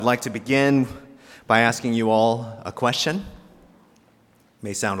I'd like to begin by asking you all a question. It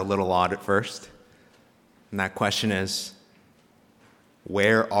may sound a little odd at first. And that question is,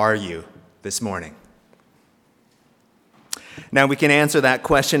 where are you this morning? Now, we can answer that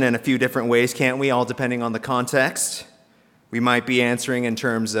question in a few different ways, can't we? All depending on the context. We might be answering in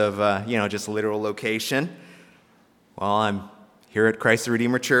terms of, just literal location. Well, I'm here at Christ the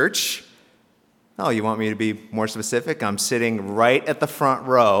Redeemer Church. Oh, you want me to be more specific? I'm sitting right at the front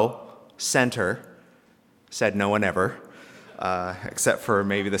row, center. Said no one ever, except for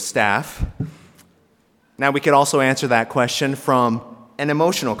maybe the staff. Now, we could also answer that question from an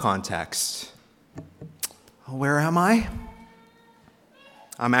emotional context. Where am I?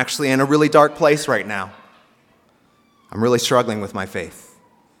 I'm actually in a really dark place right now. I'm really struggling with my faith.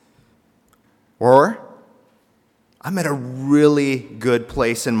 Or, I'm at a really good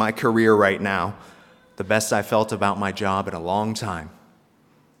place in my career right now. The best I felt about my job in a long time.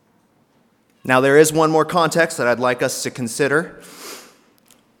 Now, there is one more context that I'd like us to consider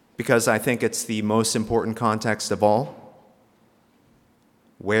because I think it's the most important context of all.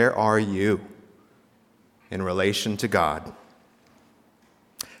 Where are you in relation to God?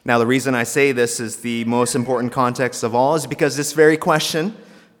 Now, the reason I say this is the most important context of all is because this very question,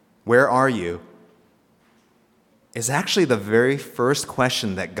 where are you, is actually the very first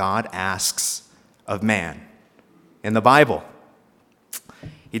question that God asks of man in the Bible.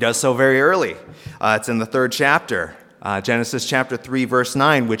 He does so very early. It's in the 3rd chapter, Genesis chapter 3, verse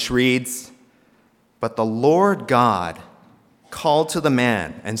 9, which reads, "But the Lord God called to the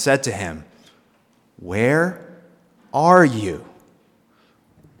man and said to him, 'Where are you?'"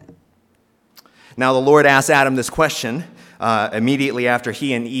 Now the Lord asked Adam this question immediately after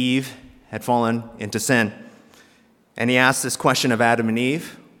he and Eve had fallen into sin. And he asked this question of Adam and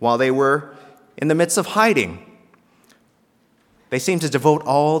Eve while they were in the midst of hiding. They seemed to devote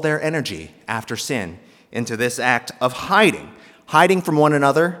all their energy after sin into this act of hiding from one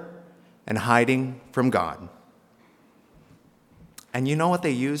another and hiding from God. And you know what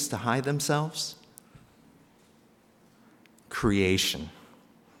they used to hide themselves? Creation.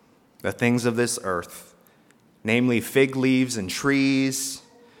 The things of this earth, namely fig leaves and trees,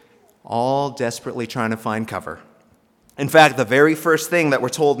 all desperately trying to find cover. In fact, the very first thing that we're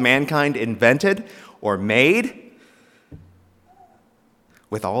told mankind invented or made,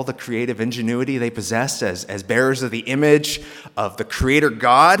 with all the creative ingenuity they possessed as bearers of the image of the Creator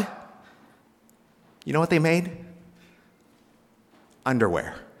God, you know what they made?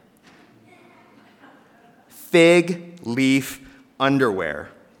 Underwear. Fig leaf underwear.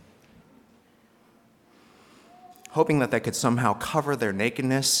 Hoping that they could somehow cover their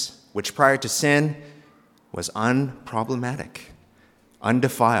nakedness, which prior to sin was unproblematic,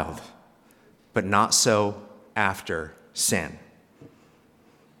 undefiled, but not so after sin.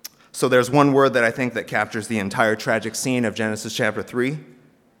 So there's one word that I think that captures the entire tragic scene of Genesis chapter 3,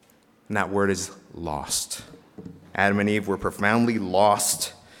 and that word is lost. Adam and Eve were profoundly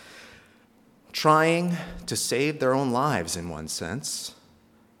lost, trying to save their own lives in one sense,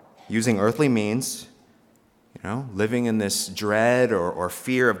 using earthly means, living in this dread or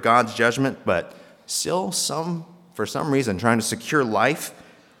fear of God's judgment, but still for some reason, trying to secure life,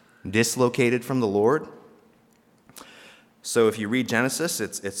 dislocated from the Lord. So if you read Genesis,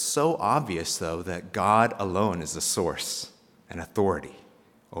 it's so obvious, though, that God alone is the source and authority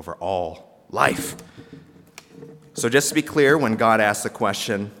over all life. So just to be clear, when God asks the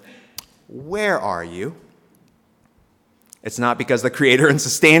question, where are you? It's not because the creator and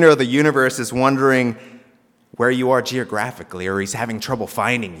sustainer of the universe is wondering where you are geographically or he's having trouble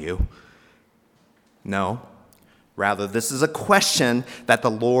finding you. No, rather, this is a question that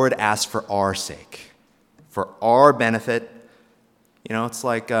the Lord asks for our sake, for our benefit. It's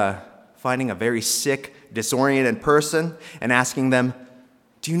like finding a very sick, disoriented person and asking them,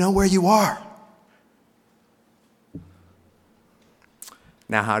 "Do you know where you are?"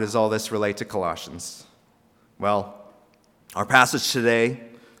 Now, how does all this relate to Colossians? Well, our passage today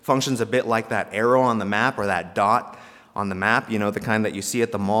functions a bit like that arrow on the map or that dot on the map, the kind that you see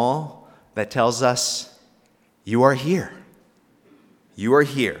at the mall, that tells us, you are here. You are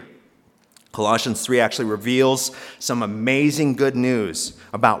here. Colossians 3 actually reveals some amazing good news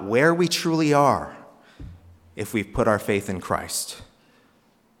about where we truly are if we've put our faith in Christ.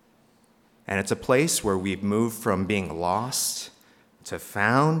 And it's a place where we've moved from being lost to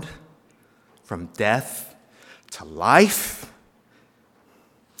found, from death to life.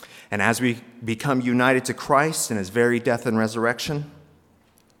 And as we become united to Christ in his very death and resurrection,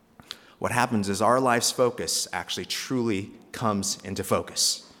 what happens is our life's focus actually truly comes into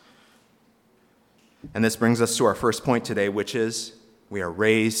focus. And this brings us to our first point today, which is we are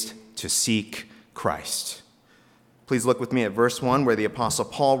raised to seek Christ. Please look with me at verse 1, where the Apostle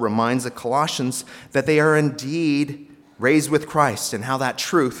Paul reminds the Colossians that they are indeed raised with Christ, and how that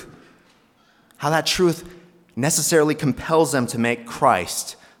truth necessarily compels them to make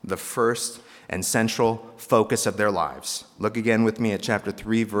Christ the first and central focus of their lives. Look again with me at chapter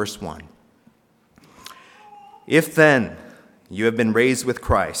 3, verse 1. If then you have been raised with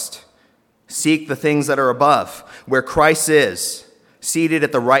Christ, seek the things that are above, where Christ is, seated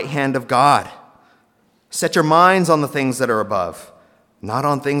at the right hand of God. Set your minds on the things that are above, not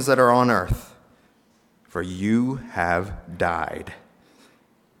on things that are on earth. For you have died,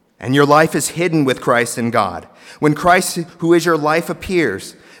 and your life is hidden with Christ in God. When Christ, who is your life,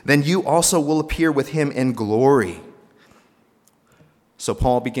 appears, then you also will appear with him in glory. So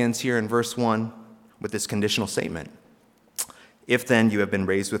Paul begins here in verse 1 with this conditional statement. If then you have been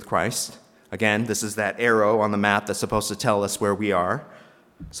raised with Christ. Again, this is that arrow on the map that's supposed to tell us where we are,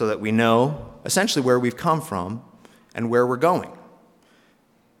 so that we know essentially where we've come from and where we're going.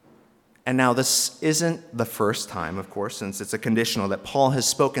 And now this isn't the first time, of course, since it's a conditional, that Paul has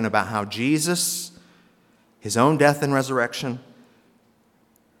spoken about how Jesus, his own death and resurrection,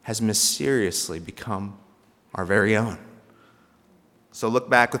 has mysteriously become our very own. So look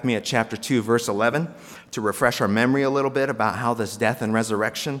back with me at chapter 2, verse 11, to refresh our memory a little bit about how this death and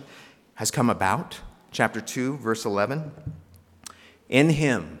resurrection has come about. Chapter 2, verse 11. In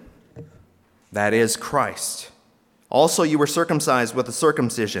him, that is Christ, also you were circumcised with a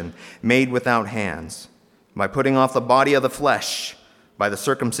circumcision made without hands, by putting off the body of the flesh by the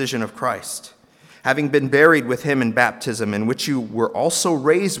circumcision of Christ, having been buried with him in baptism, in which you were also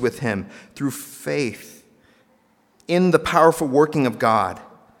raised with him through faith in the powerful working of God,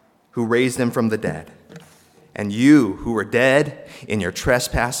 who raised him from the dead. And you, who were dead in your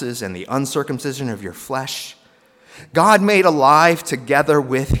trespasses and the uncircumcision of your flesh, God made alive together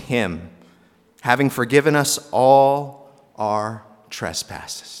with him, having forgiven us all our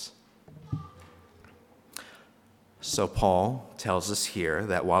trespasses. So Paul tells us here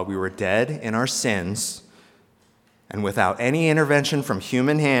that while we were dead in our sins, and without any intervention from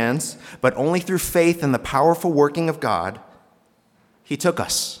human hands, but only through faith in the powerful working of God, he took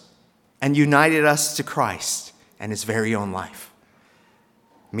us and united us to Christ and his very own life.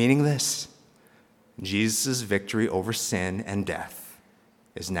 Meaning this: Jesus' victory over sin and death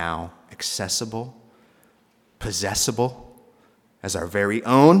is now accessible, possessible as our very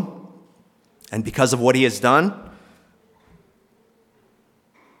own. And because of what he has done,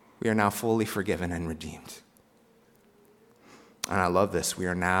 we are now fully forgiven and redeemed. And I love this. We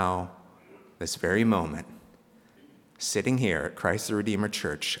are now, this very moment, sitting here at Christ the Redeemer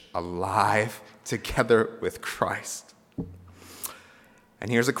Church, alive together with Christ. And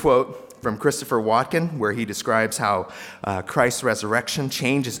here's a quote from Christopher Watkin, where he describes how Christ's resurrection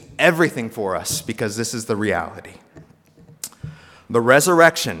changes everything for us, because this is the reality. The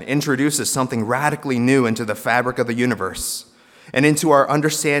resurrection introduces something radically new into the fabric of the universe and into our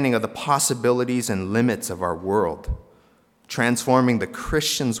understanding of the possibilities and limits of our world, transforming the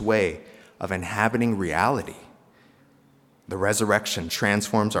Christian's way of inhabiting reality. The resurrection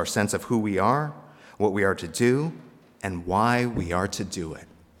transforms our sense of who we are, what we are to do, and why we are to do it.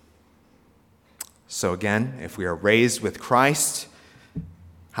 So again, if we are raised with Christ,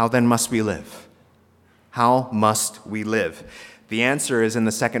 how then must we live? How must we live? The answer is in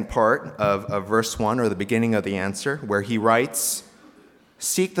the second part of verse 1, or the beginning of the answer, where he writes,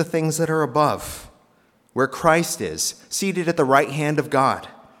 "Seek the things that are above, where Christ is, seated at the right hand of God."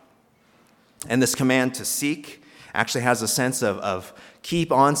 And this command to seek actually has a sense of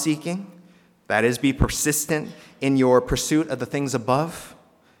keep on seeking. That is, be persistent in your pursuit of the things above.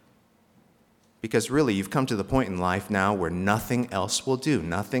 Because really, you've come to the point in life now where nothing else will do.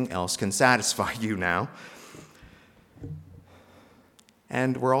 Nothing else can satisfy you now.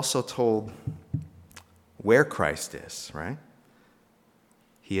 And we're also told where Christ is, right?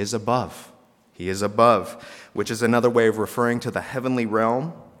 He is above. He is above, which is another way of referring to the heavenly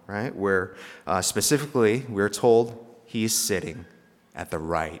realm, right? Where specifically we're told he's sitting at the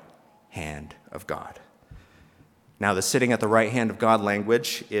right hand of God. Now, the sitting at the right hand of God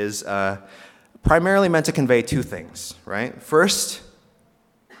language is primarily meant to convey two things, right? First,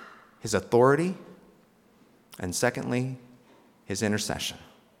 his authority, and secondly, his intercession,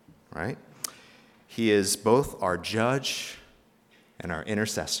 right? He is both our judge and our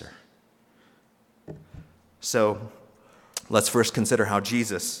intercessor. So let's first consider how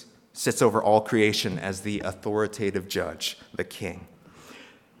Jesus sits over all creation as the authoritative judge, the king.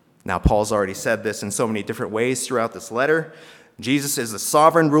 Now, Paul's already said this in so many different ways throughout this letter. Jesus is the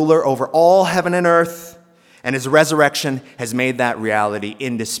sovereign ruler over all heaven and earth, And his resurrection has made that reality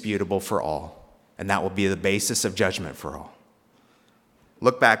indisputable for all. And that will be the basis of judgment for all.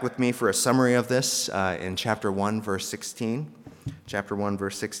 Look back with me for a summary of this in chapter 1, verse 16. Chapter 1,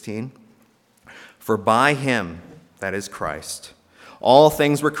 verse 16. For by him, that is Christ, all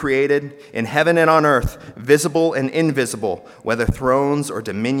things were created in heaven and on earth, visible and invisible, whether thrones or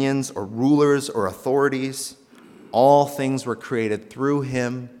dominions or rulers or authorities. All things were created through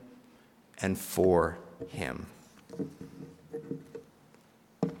him and for him.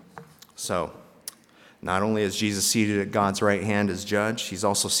 So, not only is Jesus seated at God's right hand as judge, he's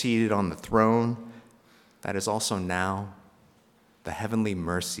also seated on the throne that is also now the heavenly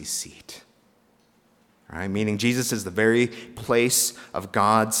mercy seat. Right? Meaning Jesus is the very place of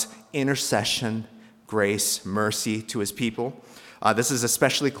God's intercession, grace, mercy to his people. This is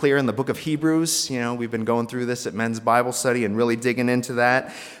especially clear in the book of Hebrews. We've been going through this at Men's Bible Study and really digging into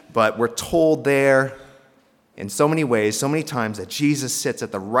that. But we're told there in so many ways, so many times, that Jesus sits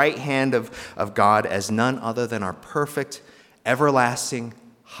at the right hand of God as none other than our perfect, everlasting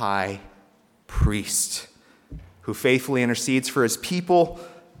high priest, who faithfully intercedes for his people,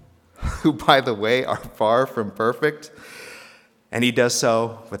 who, by the way, are far from perfect. And he does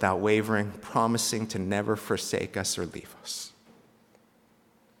so without wavering, promising to never forsake us or leave us.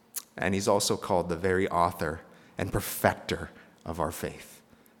 And he's also called the very author and perfecter of our faith.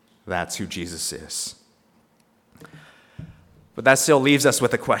 That's who Jesus is. But that still leaves us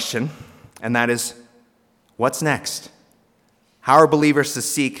with a question, and that is, what's next? How are believers to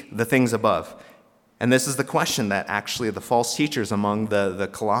seek the things above? And this is the question that actually the false teachers among the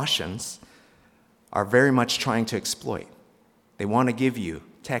Colossians are very much trying to exploit. They want to give you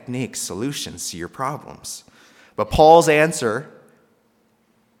techniques, solutions to your problems. But Paul's answer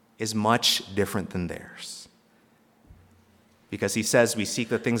is much different than theirs. Because he says we seek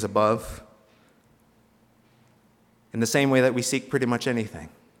the things above in the same way that we seek pretty much anything.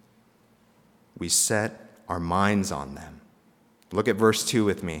 We set our minds on them. Look at verse 2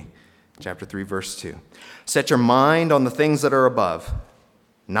 with me. Chapter 3, verse 2. Set your mind on the things that are above,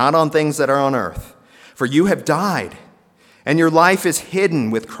 not on things that are on earth. For you have died, and your life is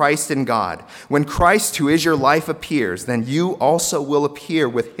hidden with Christ in God. When Christ, who is your life, appears, then you also will appear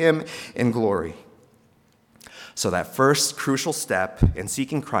with him in glory. So that first crucial step in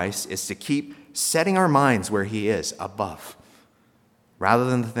seeking Christ is to keep setting our minds where he is, above, rather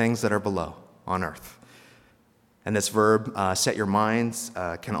than the things that are below, on earth. And this verb, set your minds,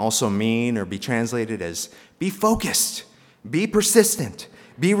 can also mean or be translated as be focused, be persistent,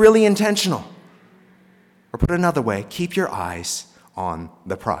 be really intentional. Or put another way, keep your eyes on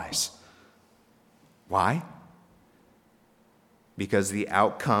the prize. Why? Because the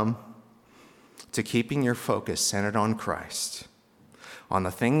outcome to keeping your focus centered on Christ, on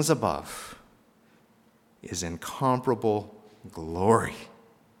the things above, is incomparable glory.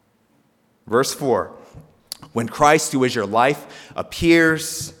 Verse 4, when Christ, who is your life,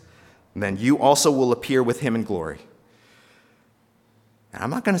 appears, then you also will appear with him in glory. Now, I'm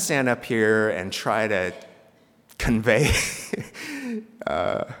not going to stand up here and try to convey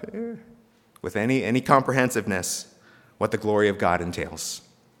with any comprehensiveness what the glory of God entails.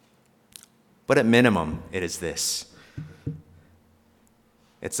 But at minimum, it is this.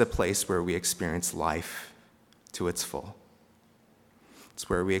 It's a place where we experience life to its full. It's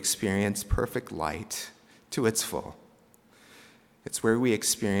where we experience perfect light to its full. It's where we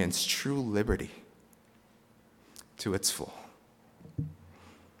experience true liberty to its full.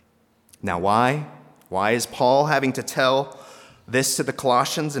 Now, why? Why is Paul having to tell this to the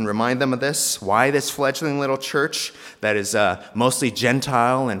Colossians and remind them of this? Why this fledgling little church that is mostly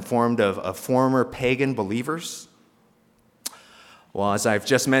Gentile and formed of former pagan believers? Well, as I've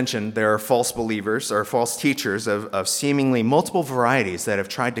just mentioned, there are false believers or false teachers of seemingly multiple varieties that have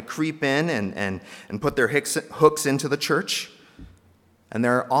tried to creep in and put their hooks into the church. And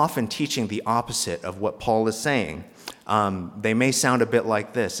they're often teaching the opposite of what Paul is saying. They may sound a bit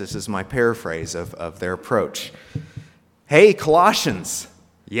like this. This is my paraphrase of their approach. Hey, Colossians,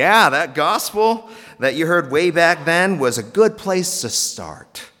 yeah, that gospel that you heard way back then was a good place to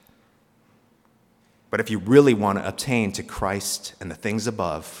start. But if you really want to obtain to Christ and the things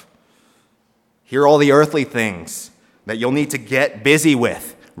above, here are all the earthly things that you'll need to get busy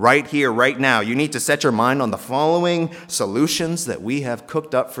with right here, right now. You need to set your mind on the following solutions that we have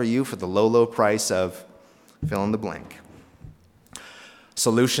cooked up for you for the low, low price of fill in the blank.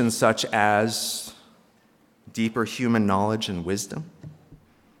 Solutions such as deeper human knowledge and wisdom,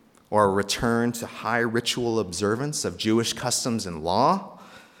 or a return to high ritual observance of Jewish customs and law,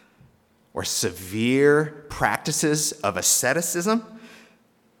 or severe practices of asceticism,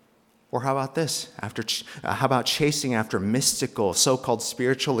 Or how about this? How about chasing after mystical, so-called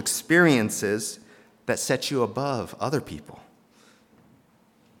spiritual experiences that set you above other people?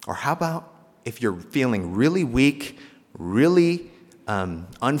 Or how about if you're feeling really weak, really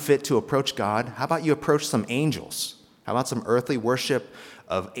unfit to approach God, how about you approach some angels? How about some earthly worship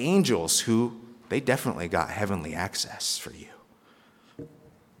of angels who they definitely got heavenly access for you?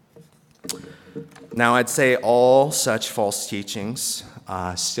 Now, I'd say all such false teachings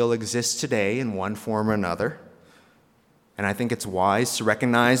still exist today in one form or another. And I think it's wise to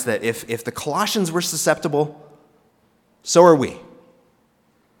recognize that if the Colossians were susceptible, so are we.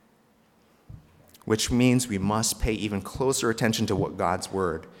 Which means we must pay even closer attention to what God's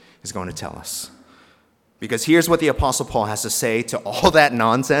word is going to tell us. Because here's what the Apostle Paul has to say to all that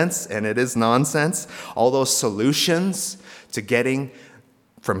nonsense, and it is nonsense, all those solutions to getting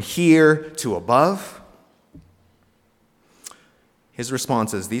from here to above. His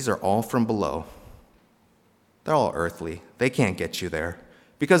response is, these are all from below. They're all earthly. They can't get you there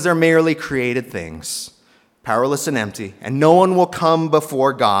because they're merely created things, powerless and empty, and no one will come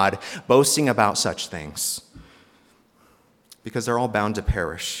before God boasting about such things because they're all bound to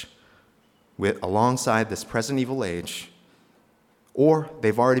perish alongside this present evil age, or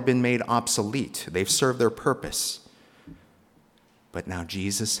they've already been made obsolete. They've served their purpose. But now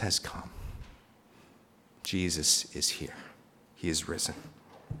Jesus has come. Jesus is here. He is risen.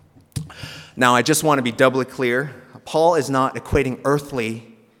 Now, I just want to be doubly clear. Paul is not equating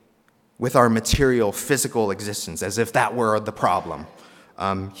earthly with our material, physical existence, as if that were the problem.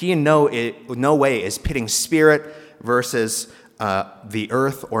 He in no way is pitting spirit versus the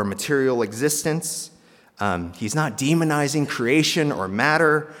earth or material existence. He's not demonizing creation or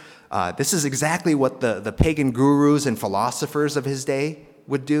matter. This is exactly what the pagan gurus and philosophers of his day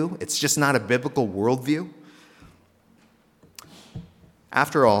would do. It's just not a biblical worldview.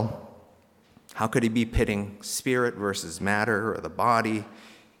 After all, how could he be pitting spirit versus matter or the body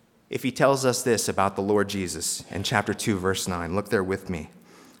if he tells us this about the Lord Jesus in chapter 2, verse 9? Look there with me,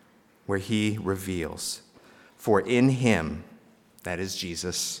 where he reveals, for in him, that is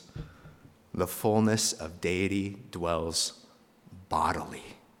Jesus, the fullness of deity dwells bodily.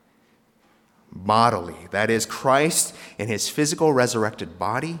 Bodily. That is, Christ in his physical resurrected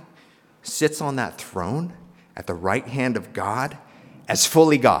body sits on that throne at the right hand of God as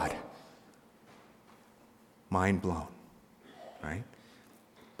fully God. Mind blown, right?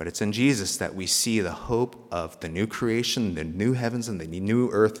 But it's in Jesus that we see the hope of the new creation, the new heavens, and the new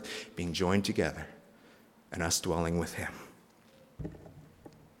earth being joined together, and us dwelling with him.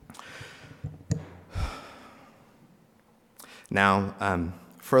 Now,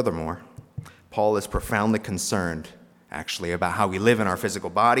 furthermore, Paul is profoundly concerned, actually, about how we live in our physical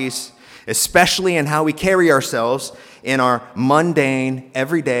bodies, especially in how we carry ourselves in our mundane,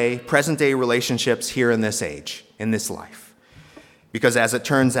 everyday, present-day relationships here in this age, in this life. Because as it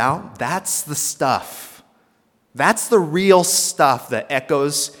turns out, that's the stuff. That's the real stuff that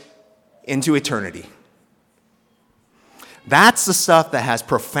echoes into eternity. That's the stuff that has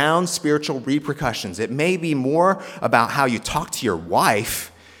profound spiritual repercussions. It may be more about how you talk to your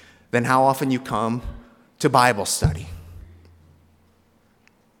wife than how often you come to Bible study.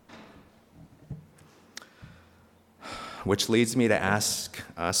 Which leads me to ask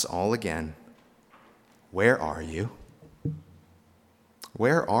us all again, where are you?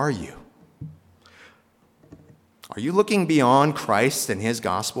 Where are you? Are you looking beyond Christ and his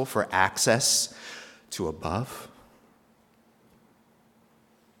gospel for access to above?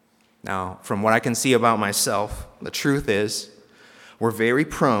 Now, from what I can see about myself, the truth is we're very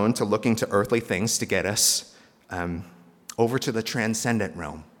prone to looking to earthly things to get us over to the transcendent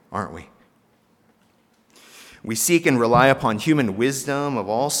realm, aren't we? We seek and rely upon human wisdom of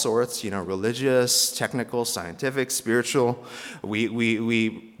all sorts, religious, technical, scientific, spiritual.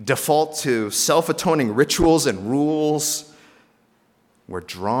 We default to self-atoning rituals and rules. We're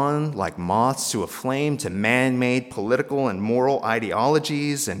drawn like moths to a flame to man-made political and moral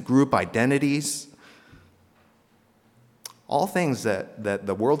ideologies and group identities. All things that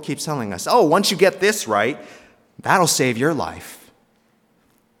the world keeps telling us, oh, once you get this right, that'll save your life.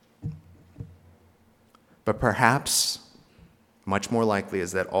 But perhaps, much more likely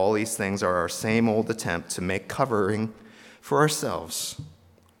is that all these things are our same old attempt to make covering for ourselves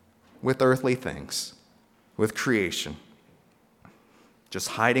with earthly things, with creation. Just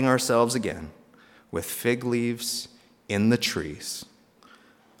hiding ourselves again with fig leaves in the trees,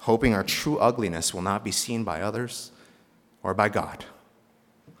 hoping our true ugliness will not be seen by others or by God.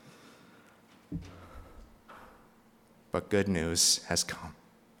 But good news has come.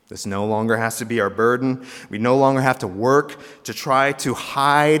 This no longer has to be our burden. We no longer have to work to try to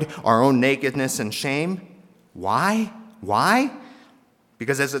hide our own nakedness and shame. Why? Why?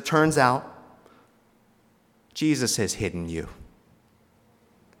 Because as it turns out, Jesus has hidden you.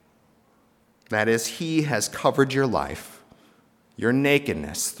 That is, he has covered your life, your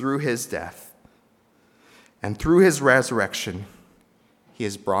nakedness, through his death. And through his resurrection, he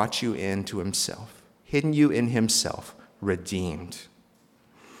has brought you into himself, hidden you in himself, redeemed.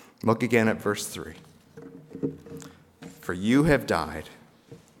 Look again at verse 3. For you have died,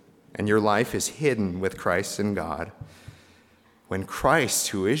 and your life is hidden with Christ in God. When Christ,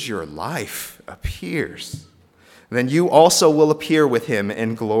 who is your life, appears, then you also will appear with him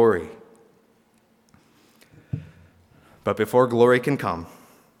in glory. But before glory can come,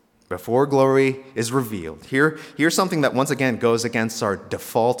 before glory is revealed, here's something that once again goes against our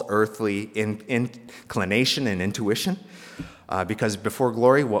default earthly inclination and intuition. Because before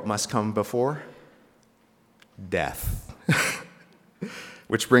glory, what must come before? Death.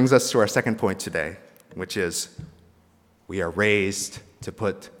 Which brings us to our second point today, which is we are raised to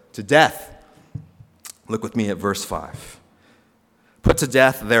put to death. Look with me at verse 5. Put to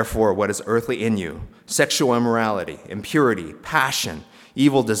death, therefore, what is earthly in you: sexual immorality, impurity, passion,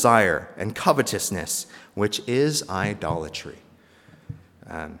 evil desire, and covetousness, which is idolatry.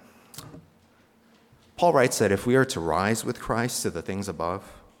 Paul writes that if we are to rise with Christ to the things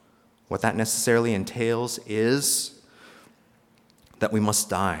above, what that necessarily entails is that we must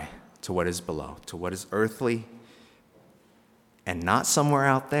die to what is below, to what is earthly, and not somewhere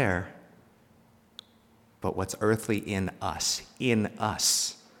out there, but what's earthly in us, in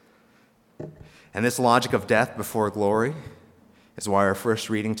us. And this logic of death before glory is why our first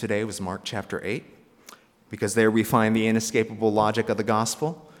reading today was Mark chapter 8, because there we find the inescapable logic of the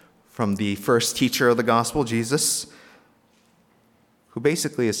gospel from the first teacher of the gospel, Jesus, who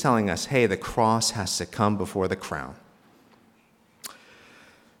basically is telling us, hey, the cross has to come before the crown.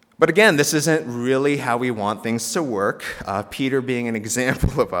 But again, this isn't really how we want things to work, Peter being an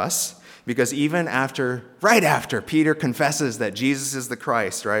example of us, because even right after Peter confesses that Jesus is the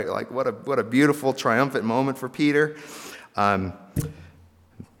Christ, right? Like what a beautiful, triumphant moment for Peter.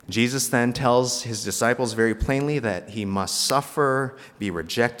 Jesus then tells his disciples very plainly that he must suffer, be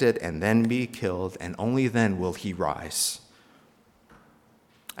rejected, and then be killed, and only then will he rise.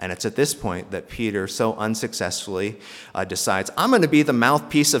 And it's at this point that Peter so unsuccessfully decides, I'm going to be the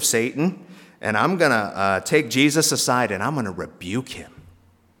mouthpiece of Satan, and I'm going to take Jesus aside, and I'm going to rebuke him.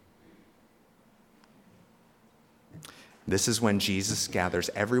 This is when Jesus gathers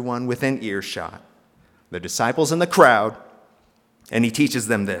everyone within earshot, the disciples in the crowd, and he teaches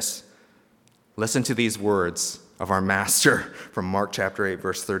them this. Listen to these words of our master from Mark chapter 8,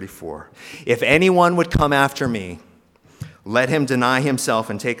 verse 34. If anyone would come after me, let him deny himself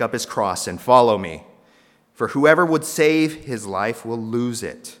and take up his cross and follow me. For whoever would save his life will lose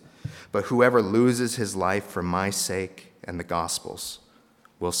it, but whoever loses his life for my sake and the gospel's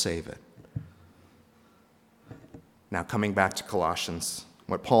will save it. Now, coming back to Colossians,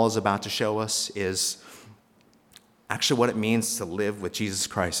 what Paul is about to show us is actually what it means to live with Jesus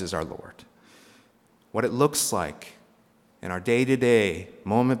Christ as our Lord. What it looks like in our day-to-day,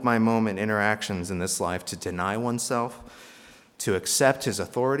 moment-by-moment interactions in this life to deny oneself, to accept his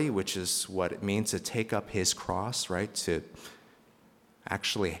authority, which is what it means to take up his cross, right? To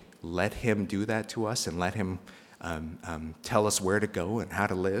actually let him do that to us and let him tell us where to go and how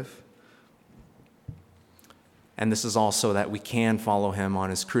to live. And this is also that we can follow him on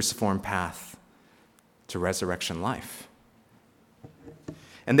his cruciform path to resurrection life.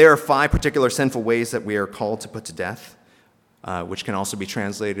 And there are 5 particular sinful ways that we are called to put to death, which can also be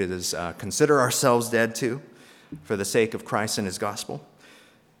translated as consider ourselves dead to, for the sake of Christ and his gospel.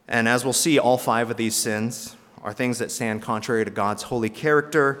 And as we'll see, all 5 of these sins are things that stand contrary to God's holy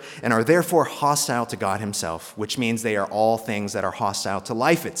character and are therefore hostile to God himself, which means they are all things that are hostile to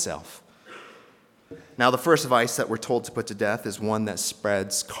life itself. Now, the first vice that we're told to put to death is one that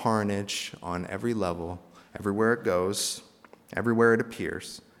spreads carnage on every level, everywhere it goes, everywhere it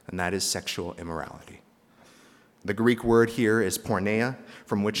appears, and that is sexual immorality. The Greek word here is porneia,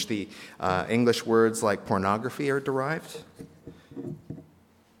 from which the English words like pornography are derived.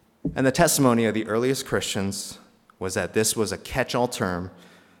 And the testimony of the earliest Christians was that this was a catch-all term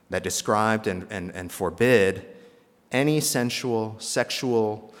that described and forbid any sensual,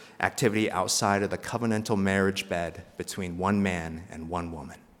 sexual activity outside of the covenantal marriage bed between one man and one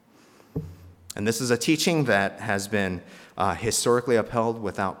woman. And this is a teaching that has been historically upheld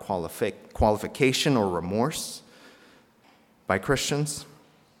without qualification or remorse by Christians,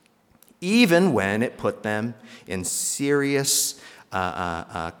 even when it put them in serious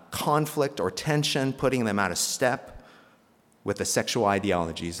conflict or tension, putting them out of step with the sexual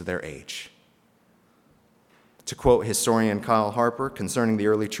ideologies of their age. To quote historian Kyle Harper concerning the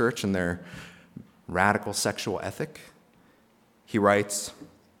early church and their radical sexual ethic, he writes,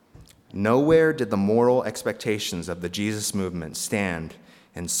 "Nowhere did the moral expectations of the Jesus movement stand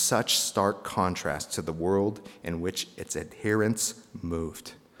in such stark contrast to the world in which its adherents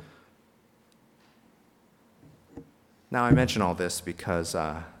moved." Now, I mention all this because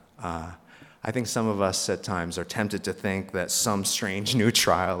I think some of us at times are tempted to think that some strange new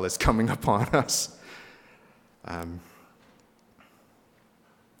trial is coming upon us.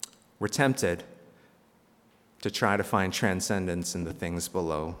 We're tempted to try to find transcendence in the things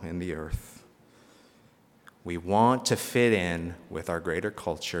below in the earth. We want to fit in with our greater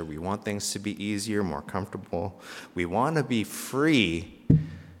culture. We want things to be easier, more comfortable. We want to be free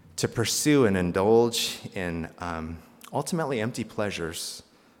to pursue and indulge in ultimately empty pleasures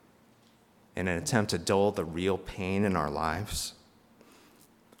in an attempt to dull the real pain in our lives.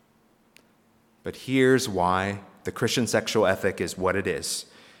 But here's why the Christian sexual ethic is what it is.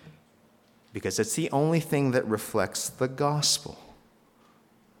 Because it's the only thing that reflects the gospel,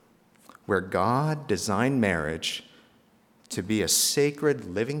 where God designed marriage to be a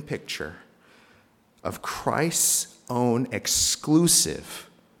sacred living picture of Christ's own exclusive,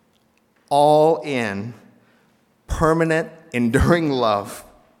 all-in, permanent, enduring love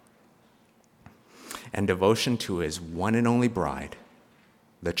and devotion to his one and only bride,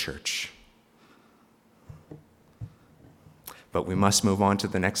 the church. But we must move on to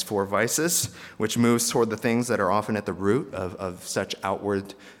the next four vices, which moves toward the things that are often at the root of such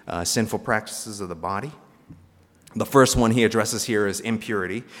outward sinful practices of the body. The first one he addresses here is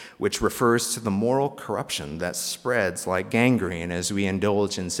impurity, which refers to the moral corruption that spreads like gangrene as we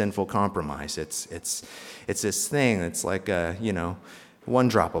indulge in sinful compromise. It's this thing. It's like one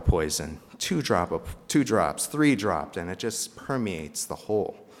drop of poison, two drops, three drops, and it just permeates the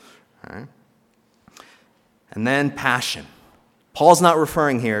whole. Right? And then passion. Paul's not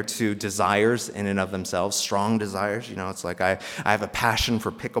referring here to desires in and of themselves, strong desires. It's like I have a passion for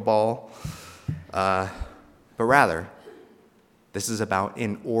pickleball. But rather, this is about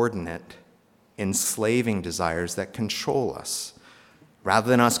inordinate, enslaving desires that control us, rather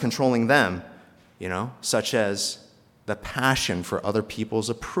than us controlling them, such as the passion for other people's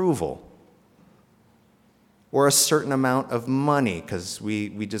approval, or a certain amount of money, because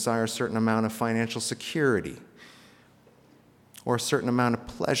we desire a certain amount of financial security, or a certain amount of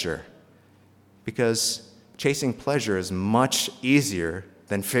pleasure, because chasing pleasure is much easier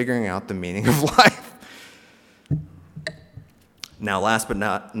than figuring out the meaning of life. Now, last but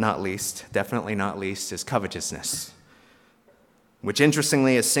not least, definitely not least, is covetousness, which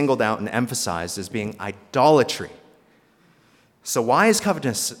interestingly is singled out and emphasized as being idolatry. So why is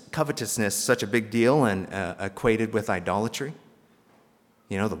covetousness such a big deal and equated with idolatry?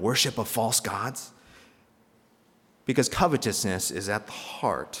 The worship of false gods? Because covetousness is at the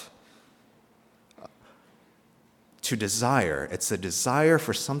heart. To desire, it's a desire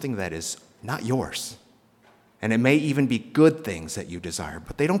for something that is not yours. And it may even be good things that you desire,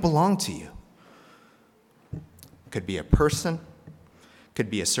 but they don't belong to you. It could be a person, could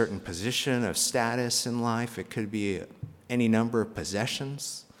be a certain position of status in life, it could be any number of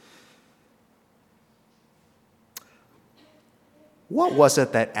possessions. What was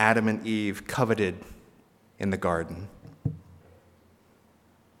it that Adam and Eve coveted in the garden?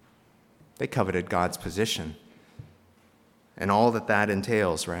 They coveted God's position and all that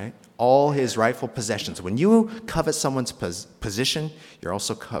entails, right? All his rightful possessions. When you covet someone's position, you're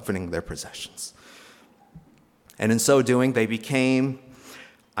also coveting their possessions. And in so doing, they became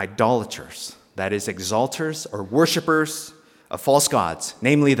idolaters, that is, exalters or worshipers of false gods,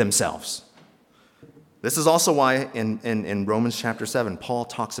 namely themselves. This is also why in Romans chapter 7, Paul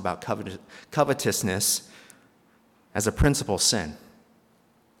talks about covetousness as a principal sin.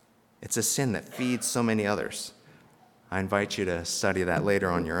 It's a sin that feeds so many others. I invite you to study that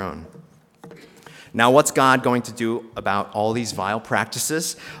later on your own. Now, what's God going to do about all these vile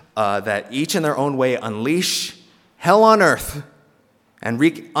practices that each in their own way unleash hell on earth and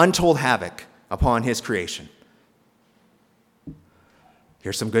wreak untold havoc upon his creation?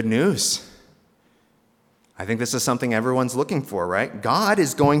 Here's some good news. I think this is something everyone's looking for, right? God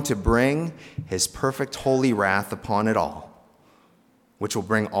is going to bring his perfect holy wrath upon it all, which will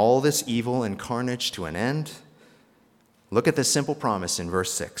bring all this evil and carnage to an end. Look at this simple promise in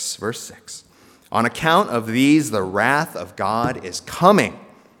verse 6. Verse 6. On account of these, the wrath of God is coming.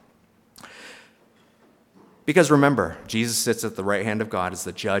 Because remember, Jesus sits at the right hand of God as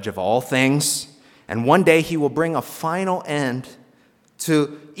the judge of all things, and one day he will bring a final end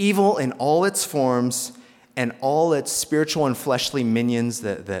to evil in all its forms and all its spiritual and fleshly minions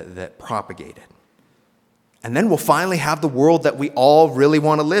that propagate it. And then we'll finally have the world that we all really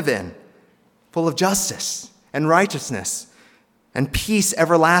want to live in, full of justice and righteousness and peace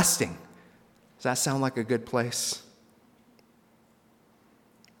everlasting. Does that sound like a good place?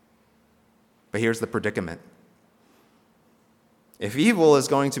 But here's the predicament. If evil is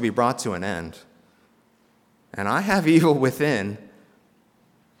going to be brought to an end, and I have evil within,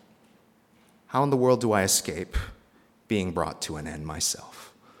 how in the world do I escape being brought to an end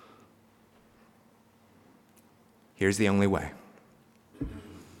myself? Here's the only way.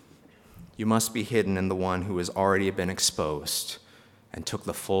 You must be hidden in the one who has already been exposed and took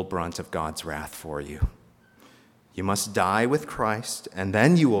the full brunt of God's wrath for you. You must die with Christ, and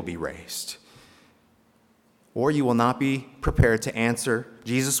then you will be raised. Or you will not be prepared to answer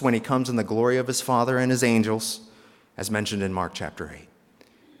Jesus when he comes in the glory of his Father and his angels, as mentioned in Mark chapter 8.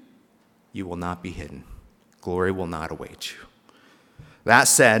 You will not be hidden. Glory will not await you. That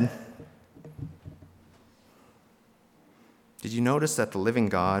said, did you notice that the living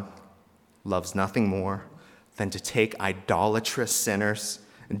God loves nothing more than to take idolatrous sinners,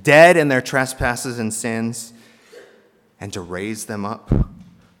 dead in their trespasses and sins, and to raise them up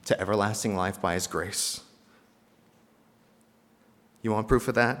to everlasting life by his grace? You want proof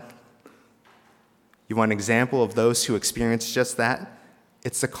of that? You want an example of those who experience just that?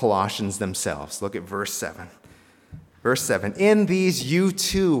 It's the Colossians themselves. Look at verse 7. Verse 7, in these you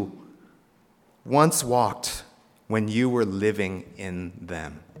too once walked when you were living in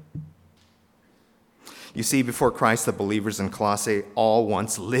them. You see, before Christ, the believers in Colossae all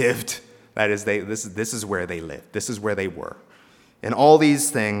once lived. That is, this is where they lived. This is where they were. In all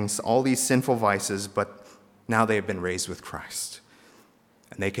these things, all these sinful vices, but now they have been raised with Christ.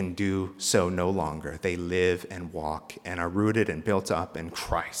 And they can do so no longer. They live and walk and are rooted and built up in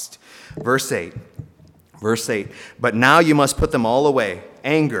Christ. Verse 8. But now you must put them all away.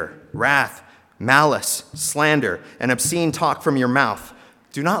 Anger, wrath, malice, slander, and obscene talk from your mouth.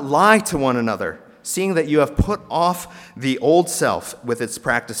 Do not lie to one another, seeing that you have put off the old self with its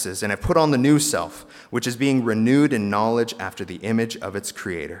practices and have put on the new self, which is being renewed in knowledge after the image of its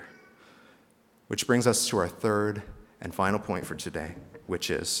creator. Which brings us to our third and final point for today, which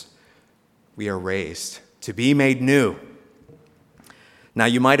is we are raised to be made new. Now,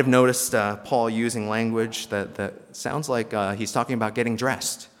 you might have noticed Paul using language that sounds like he's talking about getting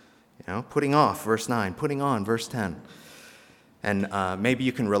dressed, putting off, verse 9, putting on, verse 10. And maybe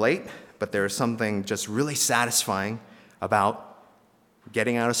you can relate, but there is something just really satisfying about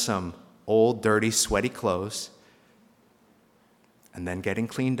getting out of some old, dirty, sweaty clothes and then getting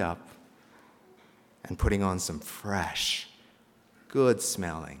cleaned up and putting on some fresh,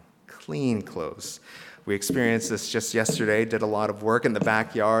 good-smelling, clean clothes. We experienced this just yesterday, did a lot of work in the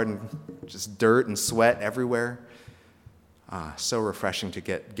backyard and just dirt and sweat everywhere. So refreshing to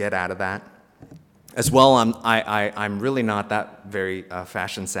get out of that. As well, I'm really not that very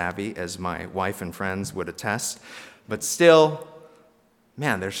fashion savvy, as my wife and friends would attest. But still,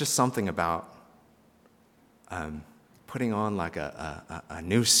 man, there's just something about putting on like a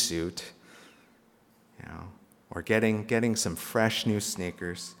new suit, or getting some fresh new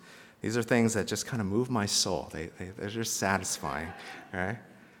sneakers. These are things that just kind of move my soul. They're just satisfying, right?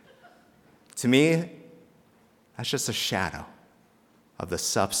 To me, that's just a shadow of the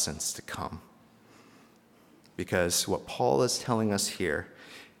substance to come. Because what Paul is telling us here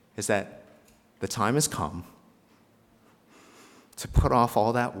is that the time has come to put off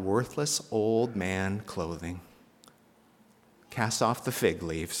all that worthless old man clothing, cast off the fig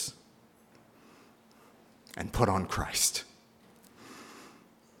leaves, and put on Christ,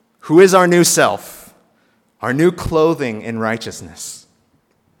 who is our new self, our new clothing in righteousness.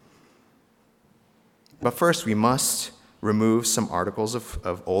 But first, we must remove some articles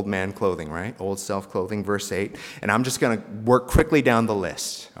of old man clothing, right? Old self-clothing, verse 8. And I'm just going to work quickly down the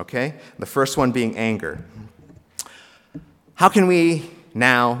list, okay? The first one being anger. How can we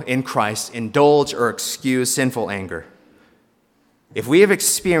now, in Christ, indulge or excuse sinful anger? If we have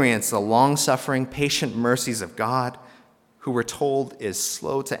experienced the long-suffering, patient mercies of God, who we're told is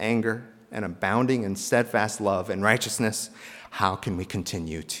slow to anger and abounding in steadfast love and righteousness, how can we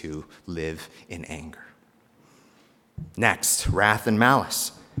continue to live in anger? Next, wrath and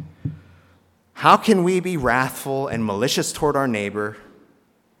malice. How can we be wrathful and malicious toward our neighbor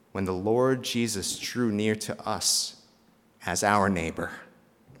when the Lord Jesus drew near to us as our neighbor,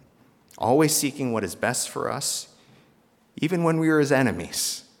 always seeking what is best for us, even when we were his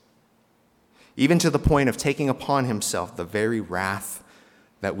enemies, even to the point of taking upon himself the very wrath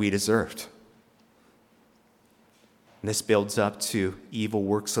that we deserved? And this builds up to evil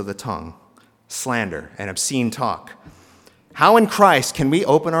works of the tongue, slander, and obscene talk. How in Christ can we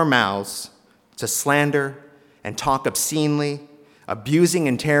open our mouths to slander and talk obscenely, abusing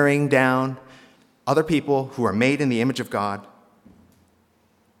and tearing down other people who are made in the image of God?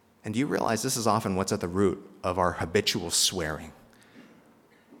 And do you realize this is often what's at the root of our habitual swearing?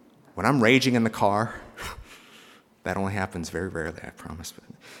 When I'm raging in the car, that only happens very rarely, I promise. But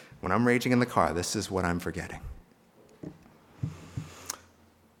when I'm raging in the car, this is what I'm forgetting.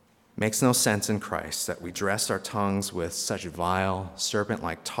 Makes no sense in Christ that we dress our tongues with such vile,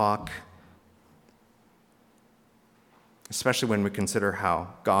 serpent-like talk, especially when we consider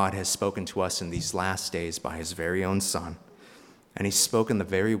how God has spoken to us in these last days by his very own Son. And he's spoken the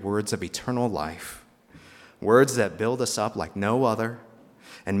very words of eternal life, words that build us up like no other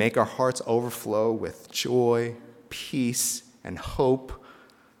and make our hearts overflow with joy, peace, and hope.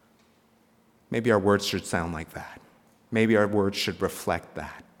 Maybe our words should sound like that. Maybe our words should reflect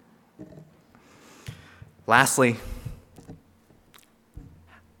that. Lastly,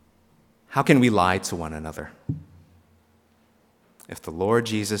 how can we lie to one another? If the Lord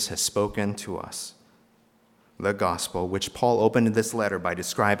Jesus has spoken to us the gospel, which Paul opened in this letter by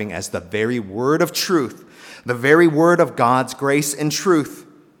describing as the very word of truth, the very word of God's grace and truth,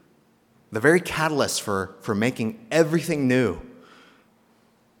 the very catalyst for making everything new.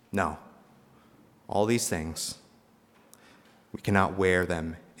 No, all these things, we cannot wear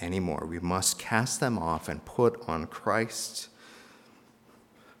them anymore. We must cast them off and put on Christ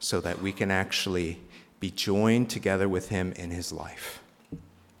so that we can actually be joined together with him in his life.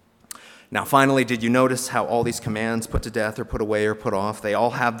 Now, finally, did you notice how all these commands, put to death or put away or put off, they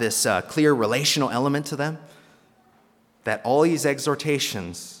all have this clear relational element to them? That all these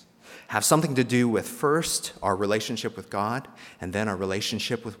exhortations have something to do with, first, our relationship with God, and then our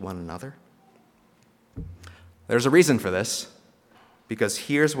relationship with one another? There's a reason for this, because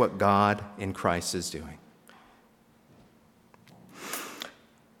here's what God in Christ is doing.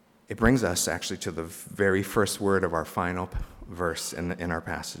 It brings us actually to the very first word of our final verse in our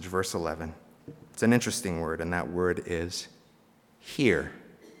passage, verse 11. It's an interesting word, and that word is here.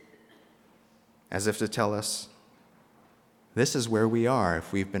 As if to tell us, this is where we are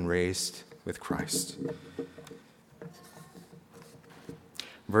if we've been raised with Christ.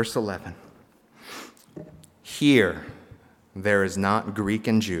 Verse 11. Here there is not Greek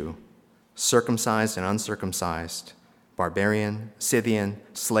and Jew, circumcised and uncircumcised, barbarian, Scythian,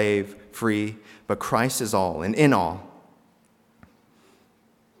 slave, free, but Christ is all and in all.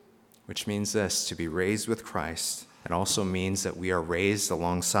 Which means this, to be raised with Christ, it also means that we are raised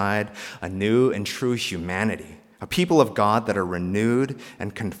alongside a new and true humanity, a people of God that are renewed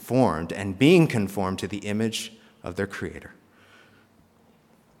and conformed and being conformed to the image of their Creator.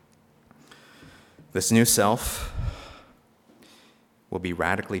 This new self will be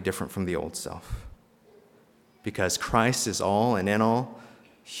radically different from the old self, because Christ is all and in all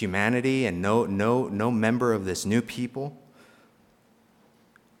humanity, and no member of this new people.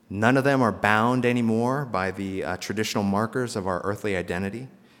 None of them are bound anymore by the traditional markers of our earthly identity.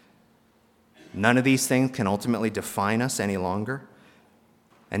 None of these things can ultimately define us any longer,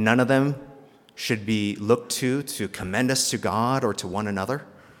 and none of them should be looked to commend us to God or to one another.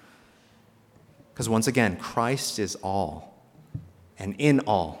 Because once again, Christ is all and in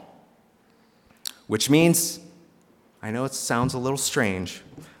all, which means, I know it sounds a little strange,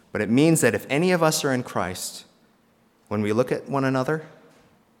 but it means that if any of us are in Christ, when we look at one another,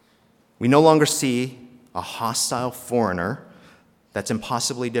 we no longer see a hostile foreigner that's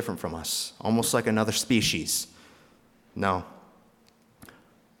impossibly different from us, almost like another species. No.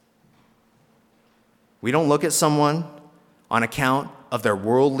 We don't look at someone on account of their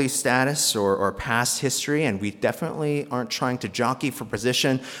worldly status or past history, and we definitely aren't trying to jockey for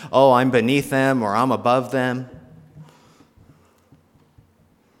position. Oh, I'm beneath them or I'm above them.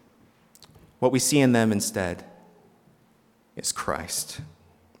 What we see in them instead is Christ.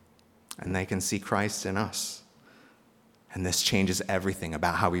 And they can see Christ in us. And this changes everything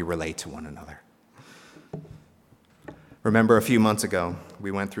about how we relate to one another. Remember a few months ago,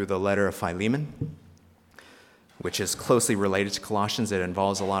 we went through the letter of Philemon, which is closely related to Colossians. It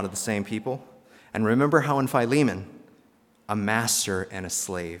involves a lot of the same people. And remember how in Philemon, a master and a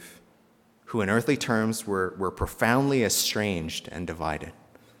slave, who in earthly terms were profoundly estranged and divided,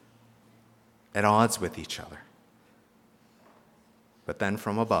 at odds with each other. But then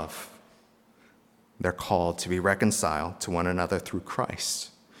from above, they're called to be reconciled to one another through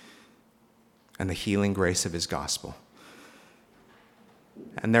Christ and the healing grace of his gospel.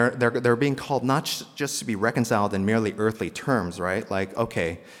 And they're being called not just to be reconciled in merely earthly terms, right? Like,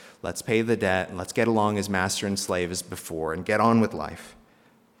 okay, Let's pay the debt, and let's get along as master and slave as before and get on with life.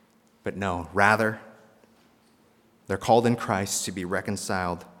 But no, rather, they're called in Christ to be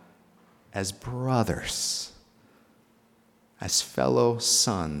reconciled as brothers, as fellow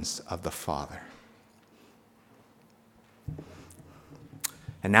sons of the Father.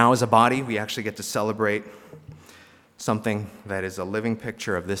 And now as a body, we actually get to celebrate something that is a living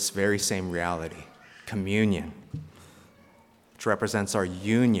picture of this very same reality, communion, which represents our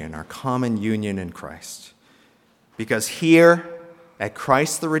union, our common union in Christ. Because here at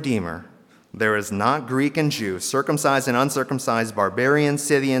Christ the Redeemer, there is not Greek and Jew, circumcised and uncircumcised, barbarian,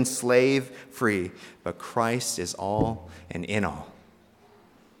 Scythian, slave, free, but Christ is all and in all.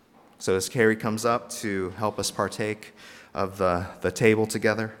 So as Carrie comes up to help us partake of the table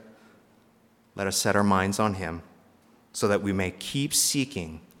together, let us set our minds on him so that we may keep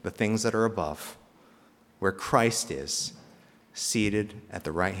seeking the things that are above, where Christ is, seated at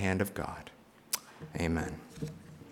the right hand of God. Amen.